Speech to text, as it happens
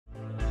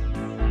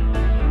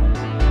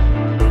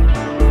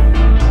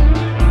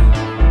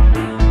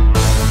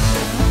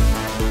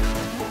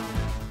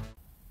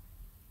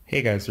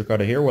Hey guys,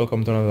 Ricardo here.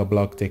 Welcome to another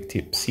Blog Tech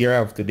Tips. Here I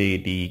have today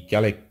the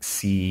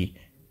Galaxy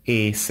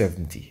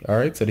A70.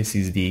 Alright, so this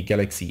is the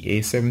Galaxy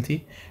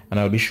A70 and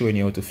I'll be showing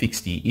you how to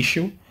fix the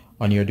issue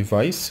on your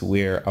device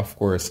where of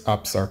course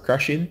apps are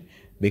crashing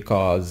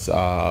because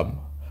of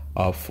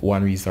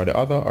one reason or the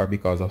other or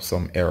because of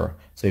some error.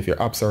 So if your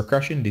apps are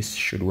crashing, this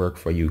should work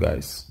for you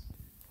guys.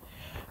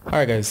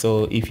 Alright guys,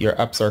 so if your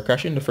apps are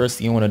crashing, the first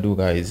thing you want to do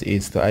guys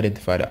is to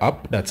identify the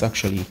app that's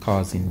actually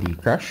causing the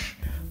crash.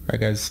 Alright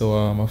guys, so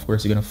of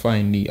course you're going to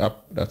find the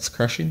app that's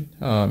crashing.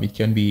 It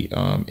can be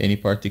any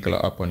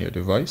particular app on your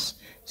device.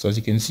 So as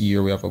you can see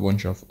here we have a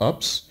bunch of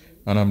apps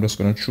and I'm just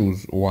going to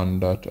choose one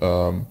that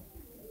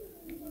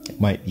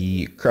might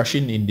be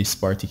crashing in this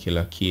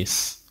particular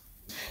case.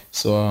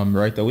 So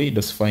right away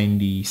just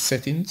find the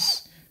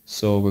settings.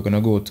 So we're going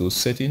to go to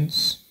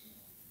settings.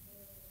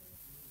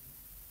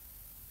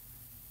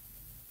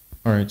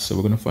 Alright, so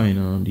we're going to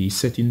find the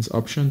settings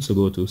option. So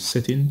go to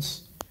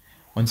settings.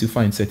 Once you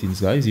find settings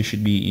guys, you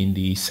should be in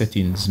the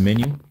settings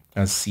menu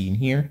as seen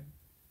here.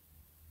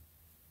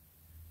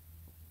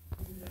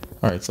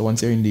 Alright, so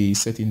once you're in the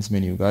settings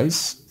menu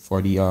guys,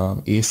 for the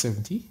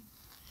A70,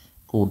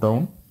 go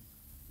down.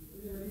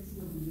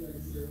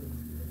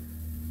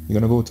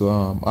 You're going to go to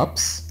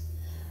apps.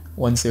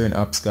 Once you're in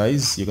apps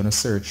guys, you're going to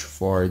search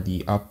for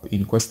the app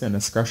in question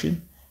that's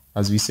crashing.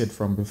 As we said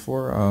from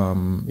before,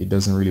 it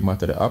doesn't really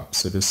matter the app,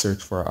 so just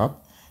search for an app.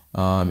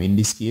 In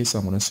this case,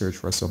 I'm going to search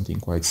for something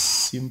quite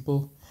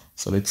simple.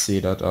 So let's say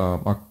that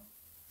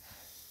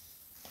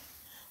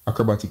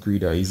Acrobatic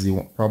Reader is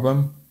the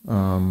problem. I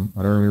don't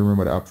really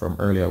remember the app from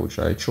earlier which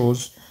I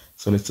chose.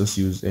 So let's just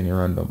use any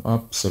random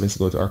app. So let's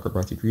go to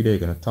Acrobatic Reader. You're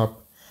going to tap.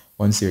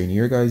 Once you're in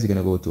here, guys, you're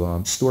going to go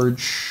to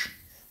storage.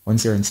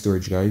 Once you're in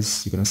storage,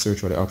 guys, you're going to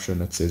search for the option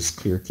that says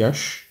clear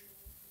cache.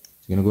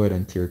 So you're going to go ahead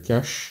and clear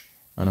cache.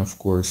 And of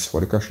course, for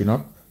the crashing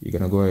app, you're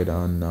going to go ahead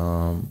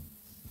and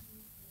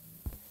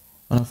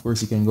of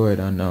course you can go ahead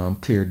and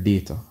clear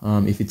data.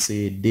 If it's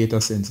a data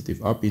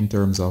sensitive app in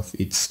terms of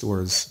it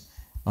stores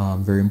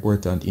very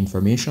important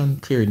information,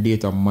 clearing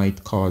data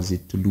might cause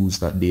it to lose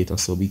that data.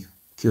 So be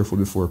careful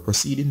before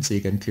proceeding. So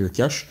you can clear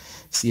cache,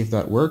 see if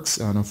that works.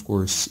 And of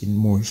course, in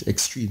more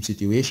extreme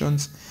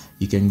situations,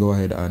 you can go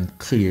ahead and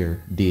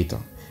clear data.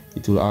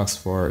 It will ask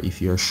for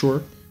if you're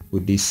sure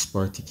with this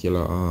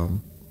particular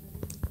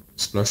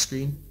splash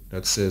screen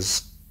that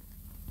says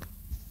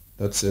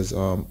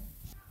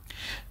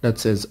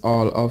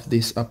all of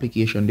this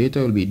application data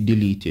will be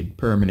deleted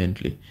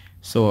permanently.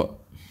 So,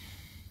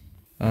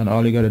 and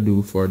all you gotta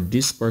do for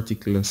this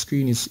particular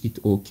screen is hit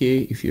OK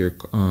if you're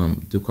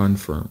to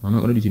confirm. I'm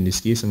not gonna do it in this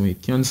case. I'm gonna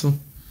hit cancel,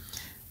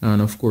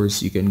 and of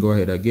course you can go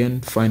ahead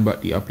again, find back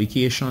the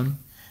application,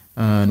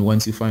 and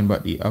once you find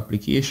back the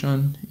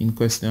application in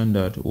question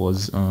that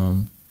was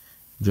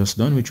just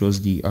done, which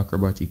was the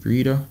Acrobatic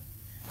Reader,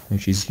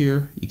 which is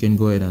here, you can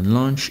go ahead and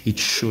launch. It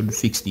should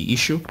fix the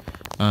issue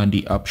and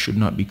the app should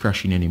not be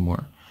crashing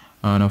anymore.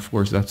 And of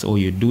course that's how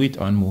you do it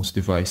on most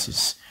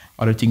devices.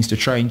 Other things to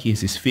try in case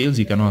this fails,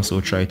 you can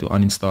also try to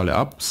uninstall the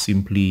app.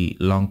 Simply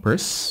long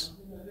press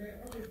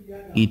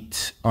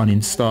it,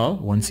 uninstall.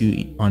 Once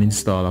you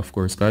uninstall, of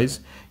course guys,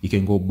 you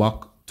can go back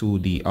to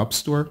the App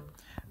Store.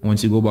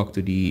 Once you go back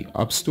to the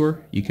App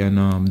Store, you can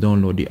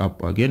download the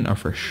app again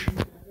afresh.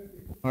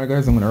 Alright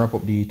guys, I'm going to wrap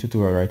up the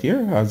tutorial right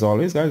here. As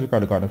always guys,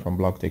 Ricardo from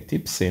Blog Tech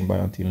Tips saying bye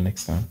until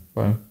next time.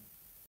 Bye.